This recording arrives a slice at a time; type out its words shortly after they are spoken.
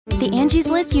The Angie's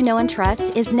List you know and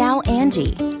trust is now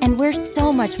Angie, and we're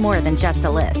so much more than just a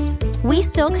list. We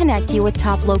still connect you with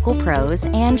top local pros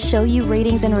and show you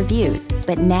ratings and reviews,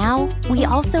 but now we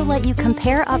also let you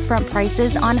compare upfront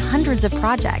prices on hundreds of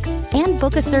projects and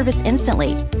book a service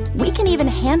instantly. We can even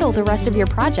handle the rest of your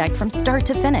project from start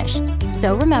to finish.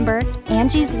 So remember,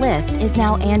 Angie's List is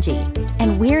now Angie,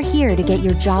 and we're here to get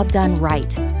your job done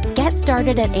right. Get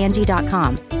started at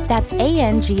Angie.com. That's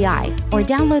ANGI, or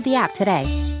download the app today.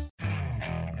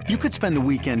 You could spend the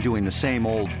weekend doing the same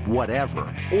old whatever,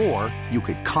 or you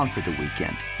could conquer the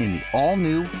weekend in the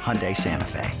all-new Hyundai Santa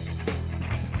Fe.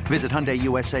 Visit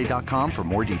HyundaiUSA.com for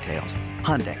more details.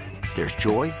 Hyundai, there's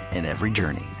joy in every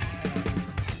journey.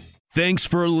 Thanks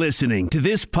for listening to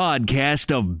this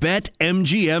podcast of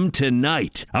BetMGM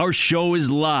Tonight. Our show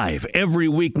is live every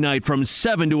weeknight from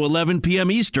 7 to 11 p.m.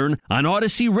 Eastern on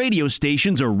Odyssey radio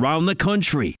stations around the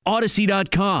country,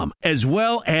 Odyssey.com, as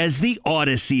well as the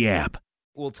Odyssey app.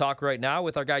 We'll talk right now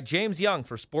with our guy James Young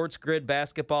for Sports Grid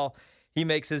Basketball. He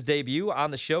makes his debut on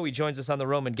the show. He joins us on the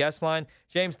Roman guest line.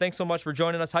 James, thanks so much for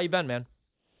joining us. How you been, man?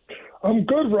 I'm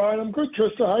good, Ryan. I'm good,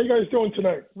 Trista. How you guys doing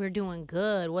tonight? We're doing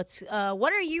good. What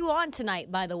are you on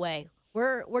tonight, by the way?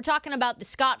 We're talking about the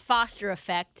Scott Foster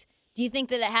effect. Do you think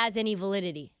that it has any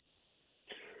validity?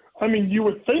 I mean, you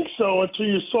would think so until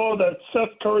you saw that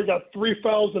Seth Curry got 3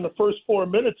 fouls in the first 4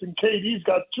 minutes and KD's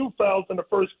got 2 fouls in the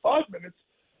first 5 minutes.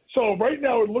 So right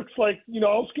now it looks like, I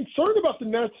was concerned about the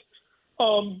Nets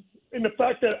in the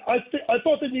fact that I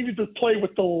thought they needed to play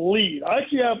with the lead. I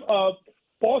actually have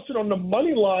Boston on the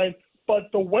money line, but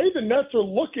the way the Nets are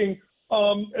looking,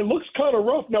 it looks kind of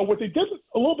rough. Now, what they did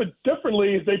a little bit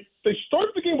differently is they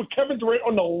started the game with Kevin Durant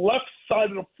on the left side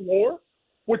of the floor,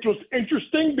 which was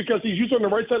interesting because he's usually on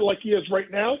the right side like he is right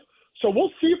now. So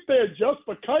we'll see if they adjust,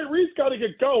 but Kyrie's got to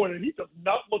get going, and he does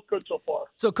not look good so far.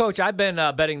 So, Coach, I've been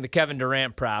betting the Kevin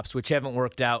Durant props, which haven't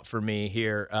worked out for me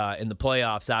here in the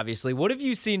playoffs, obviously. What have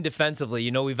you seen defensively?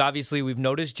 We've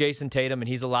noticed Jason Tatum, and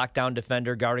he's a lockdown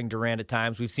defender guarding Durant at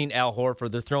times. We've seen Al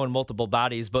Horford. They're throwing multiple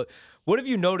bodies. But what have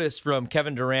you noticed from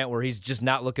Kevin Durant where he's just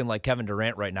not looking like Kevin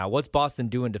Durant right now? What's Boston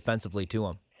doing defensively to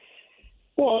him?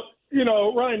 Well,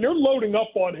 Ryan, they're loading up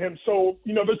on him. So,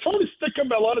 they're trying to stick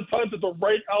him a lot of times at the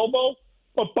right elbow.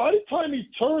 But by the time he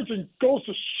turns and goes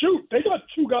to shoot, they got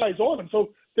 2 guys on him. So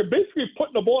they're basically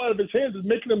putting the ball out of his hands and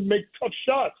making him make tough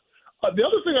shots. The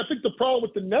other thing I think the problem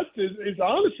with the Nets is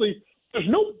honestly, there's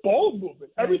no ball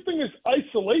movement. Everything is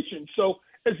isolation. So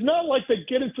it's not like they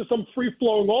get into some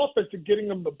free-flowing offense and getting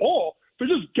them the ball. They're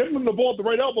just getting them the ball at the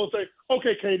right elbow and say,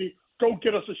 okay, Katie, go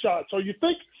get us a shot. So you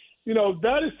think,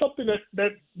 that is something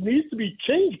that needs to be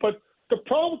changed. But the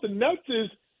problem with the Nets is,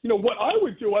 what I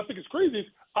would do, I think it's crazy, is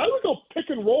I would go pick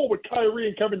and roll with Kyrie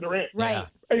and Kevin Durant. Right.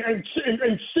 And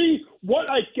see what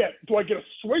I get. Do I get a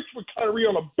switch with Kyrie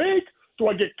on a big? Do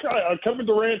I get Kevin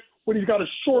Durant when he's got a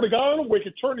shorter guy on him where he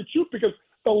can turn and shoot? Because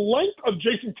the length of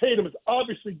Jason Tatum is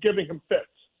obviously giving him fits.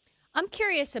 I'm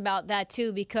curious about that,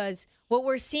 too, because what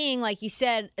we're seeing, like you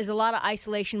said, is a lot of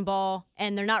isolation ball,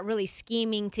 and they're not really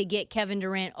scheming to get Kevin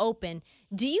Durant open.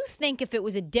 Do you think if it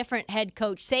was a different head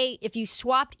coach, say if you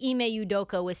swapped Ime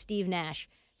Udoka with Steve Nash,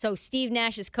 so Steve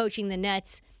Nash is coaching the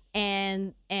Nets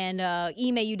and Ime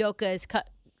Udoka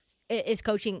is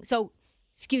coaching,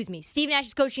 Steve Nash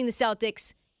is coaching the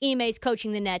Celtics, Ime is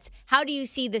coaching the Nets. How do you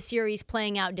see the series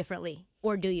playing out differently,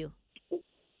 or do you?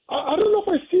 I don't know if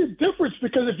I see a difference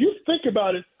because if you think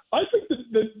about it, I think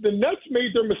the Nets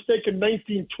made their mistake in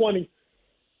 1920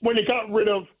 when they got rid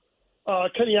of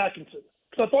Kenny Atkinson.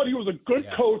 Because I thought he was a good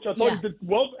coach. I thought he did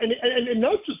well. And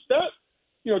not just that,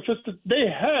 they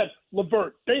had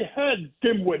LeVert. They had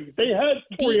Dinwiddie. They had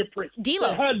Taurean Prince. D'Lo.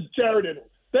 They had Jared Allen.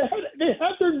 They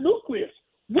had their nucleus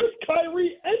with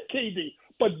Kyrie and KD.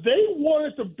 But they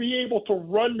wanted to be able to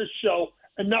run the show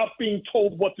and not being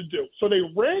told what to do. So they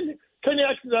ran Kenny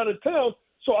Atkinson out of town.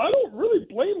 So I don't really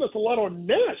blame this a lot on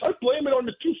Nash. I blame it on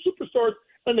the 2 superstars.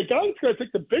 And the guy that's going to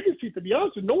take the biggest heat, to be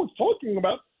honest, and no one's talking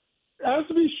about, has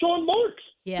to be Sean Marks.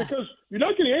 Yeah. Because you're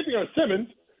not getting anything out of Simmons.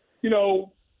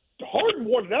 Harden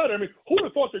wanted out. I mean, who would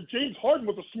have thought that James Harden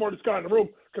was the smartest guy in the room?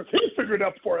 Because he figured it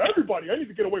out before everybody. I need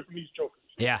to get away from these jokers.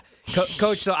 Yeah,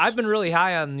 Coach. So I've been really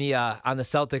high on the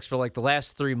Celtics for like the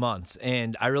last 3 months,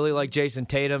 and I really like Jason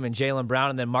Tatum and Jaylen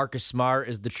Brown, and then Marcus Smart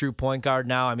is the true point guard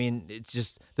now. I mean, it's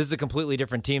just this is a completely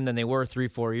different team than they were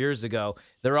 3-4 years ago.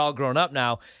 They're all grown up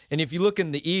now, and if you look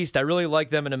in the East, I really like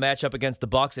them in a matchup against the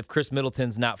Bucks if Chris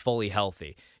Middleton's not fully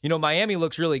healthy. Miami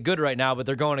looks really good right now, but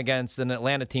they're going against an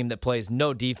Atlanta team that plays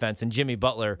no defense, and Jimmy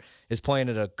Butler is playing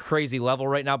at a crazy level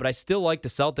right now. But I still like the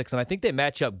Celtics, and I think they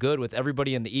match up good with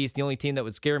everybody in the East. The only team that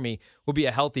would scare me would be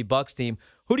a healthy Bucks team.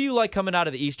 Who do you like coming out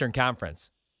of the Eastern Conference?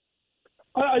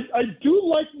 I do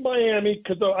like Miami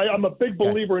because I'm a big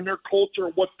believer in their culture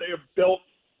and what they have built.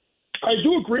 I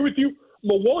do agree with you.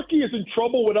 Milwaukee is in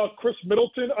trouble without Chris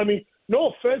Middleton. I mean, no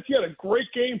offense, he had a great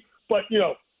game, but,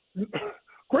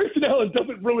 Grayson Allen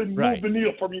doesn't really move the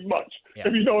needle for me much,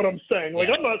 if you know what I'm saying. Like,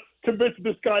 I'm not convinced that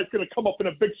this guy's going to come up in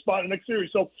a big spot in the next series.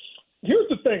 So here's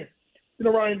the thing,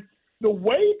 Ryan, the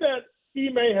way that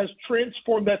Ime has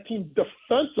transformed that team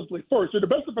defensively first, they're the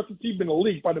best defensive team in the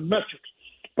league by the metrics.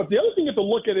 But the other thing you have to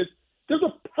look at is there's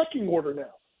a pecking order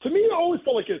now. To me, it always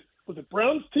felt like was it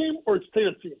Brown's team or it's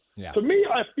Tatum's team? Yeah. To me,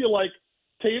 I feel like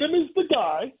Tatum is the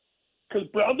guy because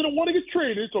Brown didn't want to get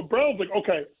traded. So Brown's like,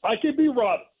 okay, I can be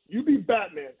Robin. You be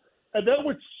Batman. And then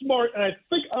with Smart, and I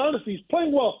think, honestly, he's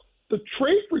playing well. The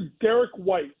trade for Derek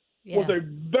White was a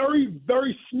very,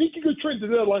 very sneaky good trade to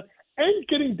the deadline, and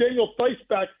getting Daniel Theis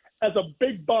back as a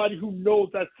big body who knows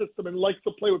that system and likes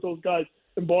to play with those guys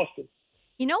in Boston.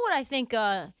 You know what I think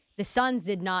the Suns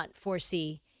did not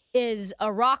foresee is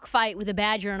a rock fight with a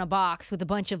badger in a box with a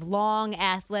bunch of long,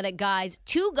 athletic guys,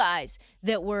 two guys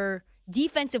that were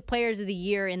defensive players of the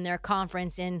year in their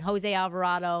conference in Jose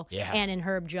Alvarado and in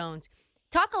Herb Jones.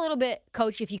 Talk a little bit,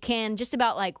 Coach, if you can, just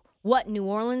about like what New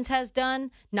Orleans has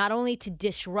done, not only to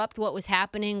disrupt what was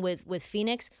happening with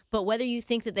Phoenix, but whether you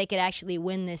think that they could actually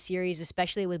win this series,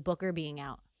 especially with Booker being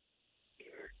out.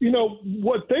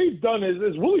 What they've done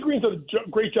is Willie Green's done a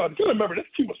great job. You got to remember, this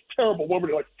team was terrible. What were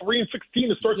they, like 3-16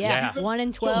 to start the season?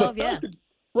 1-12,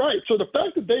 Right. So the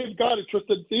fact that they've got it,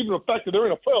 Tristan, even the fact that they're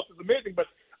in a playoffs is amazing. But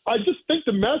I just think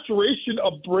the maturation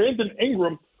of Brandon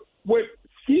Ingram with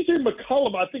C.J.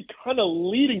 McCollum, I think, kind of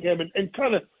leading him and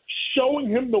kind of showing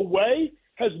him the way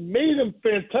has made him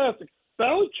fantastic.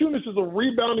 Valanciunas is a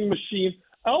rebounding machine.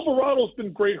 Alvarado's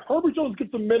been great. Herbert Jones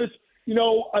gets some minutes.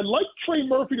 I like Trey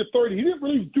Murphy the third. He didn't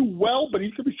really do well, but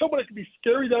he could be someone that could be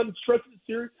scary down the stretch of the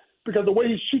series because of the way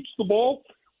he shoots the ball.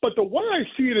 But the way I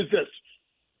see it is this.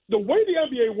 The way the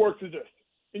NBA works is this,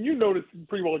 and you know this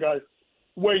pretty well, guys.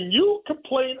 When you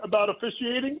complain about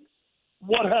officiating,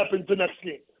 what happens the next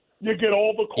game? You get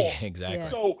all the calls. Yeah, exactly.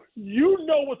 So you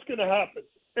know what's going to happen.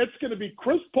 It's going to be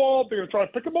Chris Paul. They're going to try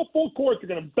to pick him up full court. They're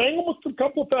going to bang him with a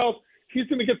couple of fouls. He's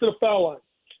going to get to the foul line.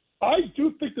 I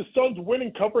do think the Suns win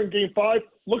and cover in Game 5.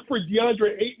 Look for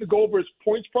DeAndre Ayton to go over his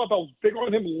points prop. I was big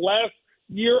on him last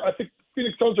year. I think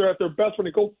Phoenix Suns are at their best when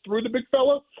they go through the big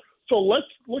fella. So let's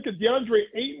look at DeAndre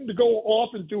Ayton to go off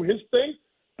and do his thing.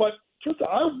 But Tristan,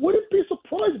 I wouldn't be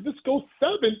surprised if this goes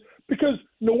 7 because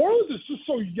New Orleans is just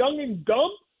so young and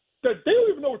dumb that they don't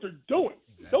even know what they're doing.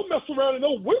 Exactly. They'll mess around and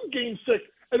they'll win Game 6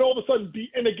 and all of a sudden be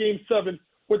in a Game 7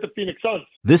 with the Phoenix Suns.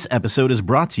 This episode is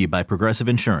brought to you by Progressive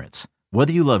Insurance.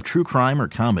 Whether you love true crime or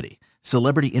comedy,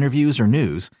 celebrity interviews or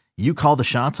news, you call the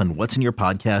shots on what's in your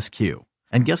podcast queue.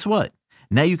 And guess what?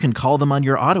 Now you can call them on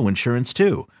your auto insurance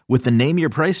too with the Name Your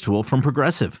Price tool from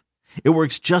Progressive. It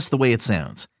works just the way it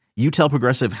sounds. You tell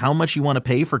Progressive how much you want to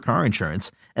pay for car insurance,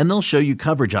 and they'll show you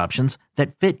coverage options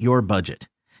that fit your budget.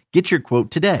 Get your quote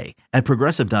today at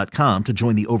Progressive.com to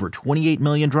join the over 28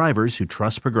 million drivers who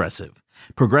trust Progressive.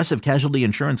 Progressive Casualty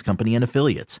Insurance Company and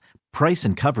Affiliates. Price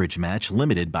and coverage match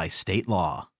limited by state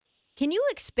law. Can you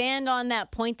expand on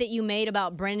that point that you made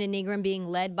about Brandon Ingram being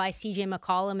led by C.J.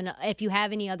 McCollum? And if you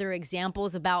have any other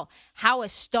examples about how a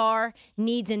star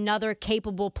needs another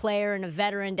capable player and a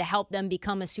veteran to help them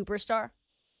become a superstar?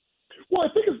 Well,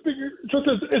 I think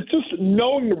it's just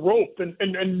knowing the rope and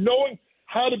knowing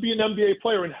how to be an NBA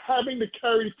player and having to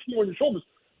carry the team on your shoulders.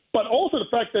 But also the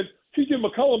fact that C.J.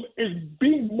 McCollum is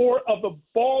being more of a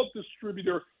ball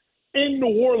distributor in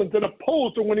New Orleans as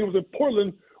opposed to when he was in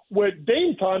Portland with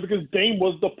Dame time because Dame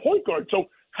was the point guard. So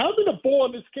having the ball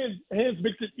in his hands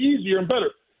makes it easier and better.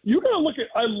 You got to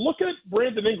I look at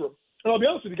Brandon Ingram, and I'll be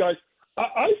honest with you guys,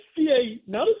 I see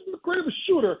not as great of a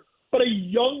shooter, but a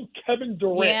young Kevin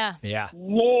Durant. Yeah.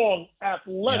 Long,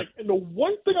 athletic. Yep. And the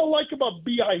one thing I like about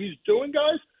B.I. he's doing,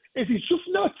 guys, is he's just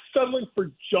not settling for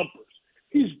jumpers.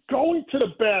 He's going to the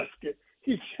basket.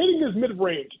 He's hitting his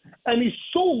mid-range. And he's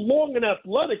so long and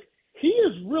athletic, he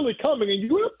is really coming. And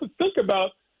you have to think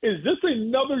about, is this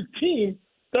another team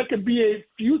that could be a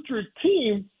future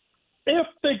team if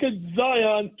they get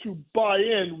Zion to buy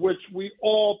in, which we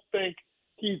all think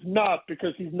he's not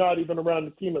because he's not even around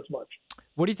the team as much.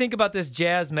 What do you think about this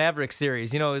Jazz Mavericks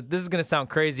series? This is going to sound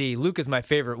crazy. Luke is my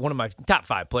favorite, one of my top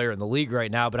 5 player in the league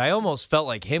right now, but I almost felt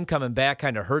like him coming back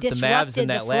kind of hurt the Mavs in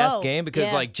that last game because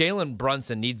Jalen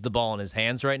Brunson needs the ball in his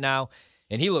hands right now,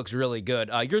 and he looks really good.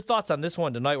 Your thoughts on this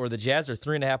one tonight where the Jazz are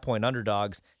 3.5-point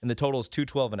underdogs and the total is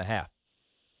 212.5?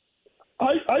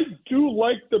 I do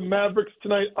like the Mavericks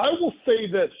tonight. I will say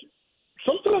this.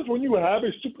 Sometimes when you have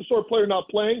a superstar player not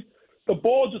playing, the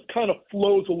ball just kind of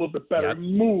flows a little bit better. Yep. It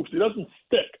moves. It doesn't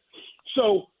stick.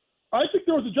 So I think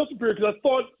there was a adjustment period because I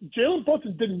thought Jalen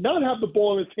Brunson did not have the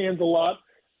ball in his hands a lot,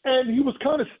 and he was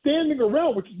kind of standing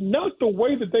around, which is not the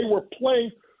way that they were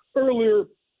playing earlier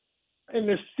in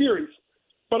this series.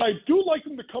 But I do like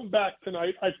them to come back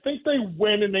tonight. I think they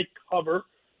win and they cover.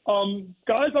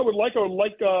 Guys I would like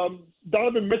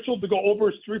Donovan Mitchell to go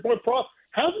over his three-point prop.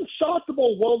 Hasn't shot the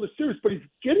ball well in the series, but he's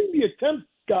getting the attempts,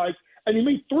 guys, and he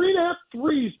made 3.5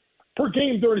 threes per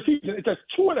game during the season. It's at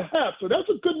 2.5, so that's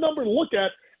a good number to look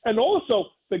at. And also,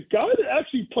 the guy that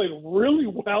actually played really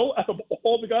well out of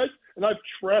all the guys, and I've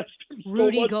trashed him so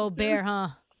Rudy much. Gobert, huh?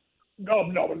 No.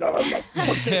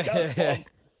 Okay, that's wrong.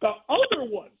 The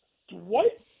other one,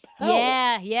 Dwight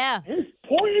Powell. Yeah. His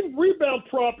point and rebound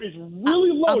prop is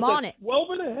really low. I'm It's on at it.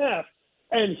 12.5,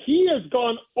 and he has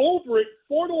gone over it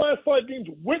 4 of the last 5 games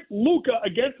with Luka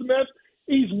against the Mavs.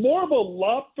 He's more of a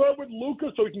lob threat with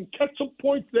Luka, so he can catch some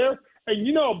points there. And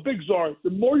you know how bigs are. The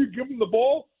more you give them the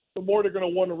ball, the more they're going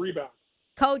to want to rebound.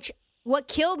 Coach, what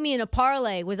killed me in a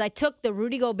parlay was I took the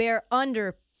Rudy Gobert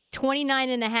under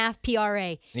 29.5 PRA.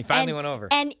 And he finally went over.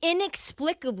 And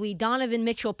inexplicably, Donovan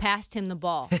Mitchell passed him the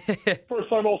ball. First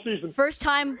time all season. First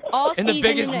time all In the season.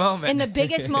 biggest moment. In the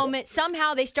biggest moment.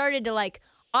 Somehow they started to,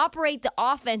 operate the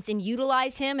offense and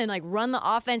utilize him and, run the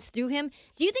offense through him.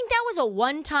 Do you think that was a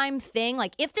one-time thing?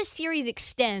 If this series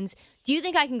extends, do you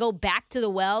think I can go back to the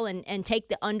well and take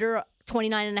the under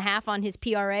 29.5 on his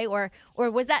PRA? Or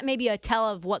was that maybe a tell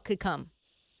of what could come?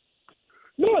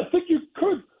 No, I think you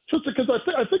could, because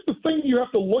I think the thing you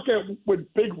have to look at with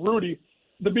Big Rudy,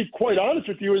 to be quite honest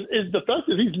with you, is the fact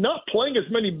that he's not playing as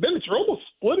many minutes. You're almost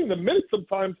splitting the minutes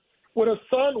sometimes with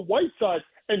Hassan Whiteside.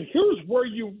 And here's where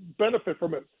you benefit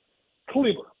from him.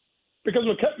 Kleber. Because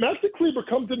when Maxi Kleber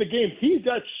comes in the game, he's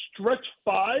at stretch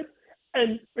 5.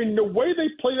 And in the way they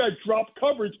play that drop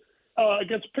coverage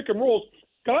against pick and rolls,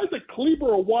 guys at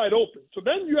Kleber are wide open. So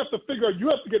then you have to figure out, you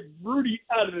have to get Rudy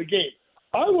out of the game.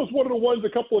 I was one of the ones a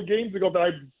couple of games ago that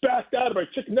I backed out of my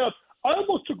chicken nuts. I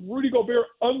almost took Rudy Gobert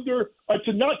under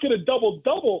to not get a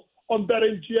double-double on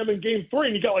BetMGM in Game 3,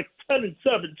 and he got 10 and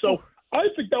 7. So I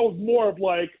think that was more of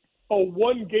a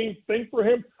one-game thing for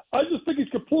him. I just think he's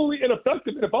completely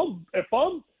ineffective. And if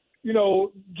I'm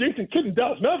Jason Kidd and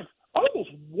Dallas Mavericks, I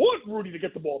almost want Rudy to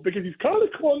get the ball because he's kind of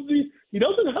clumsy. He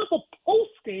doesn't have a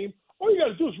post game. All you got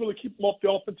to do is really keep him off the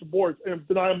offensive boards and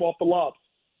deny him off the lobs.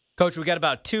 Coach, we got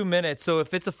about 2 minutes. So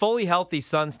if it's a fully healthy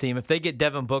Suns team, if they get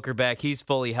Devin Booker back, he's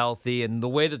fully healthy, and the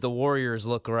way that the Warriors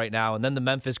look right now, and then the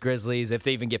Memphis Grizzlies, if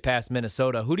they even get past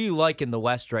Minnesota, who do you like in the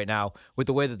West right now with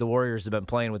the way that the Warriors have been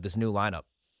playing with this new lineup?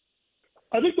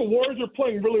 I think the Warriors are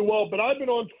playing really well, but I've been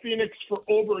on Phoenix for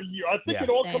over a year. I think it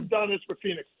all Same. comes down to this for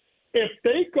Phoenix. If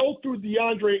they go through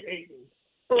DeAndre Ayton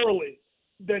early,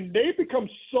 then they become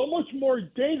so much more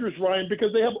dangerous, Ryan,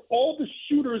 because they have all the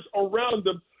shooters around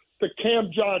them, the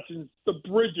Cam Johnsons, the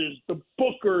Bridges, the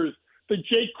Bookers, the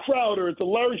Jay Crowders, the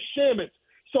Larry Shamits.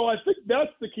 So I think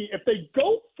that's the key. If they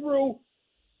go through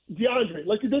DeAndre,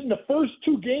 like they did in the first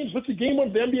 2 games, what's the game 1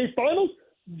 of the NBA Finals,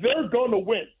 they're going to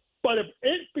win. But if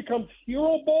it becomes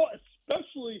hero ball,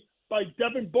 especially by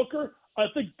Devin Booker, I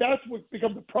think that's what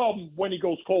becomes the problem when he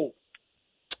goes cold.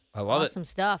 I love Awesome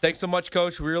stuff. Thanks so much,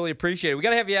 Coach. We really appreciate it. We got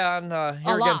to have you on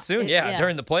here A again lot. soon. Yeah.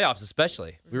 During the playoffs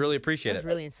especially. We really appreciate That was it.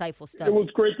 really insightful stuff. It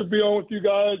was great to be on with you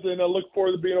guys, and I look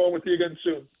forward to being on with you again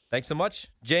soon. Thanks so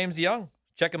much. James Young.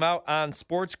 Check him out on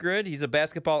Sports Grid. He's a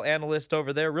basketball analyst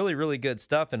over there. Really, really good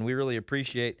stuff, and we really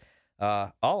appreciate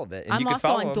all of it. And I'm you can also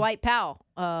follow on him. Dwight Powell,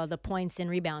 the points and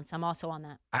rebounds. I'm also on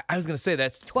that. I was going to say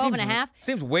that's 12.5.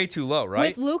 Seems way too low,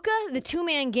 right? With Luka, the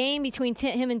 2-man game between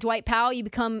him and Dwight Powell,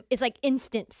 it's like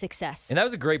instant success. And that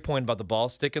was a great point about the ball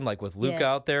sticking, like with Luka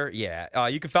Yeah. out there. Yeah.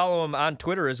 You can follow him on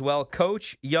Twitter as well,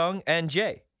 Coach Young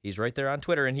NJ. He's right there on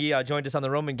Twitter, and he joined us on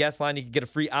the Roman Guest Line. You can get a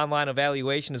free online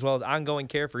evaluation as well as ongoing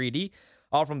care for ED,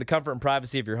 all from the comfort and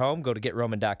privacy of your home. Go to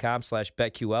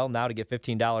GetRoman.com/BetQL now to get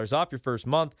 $15 off your first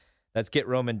month. That's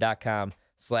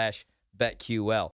GetRoman.com/BetQL.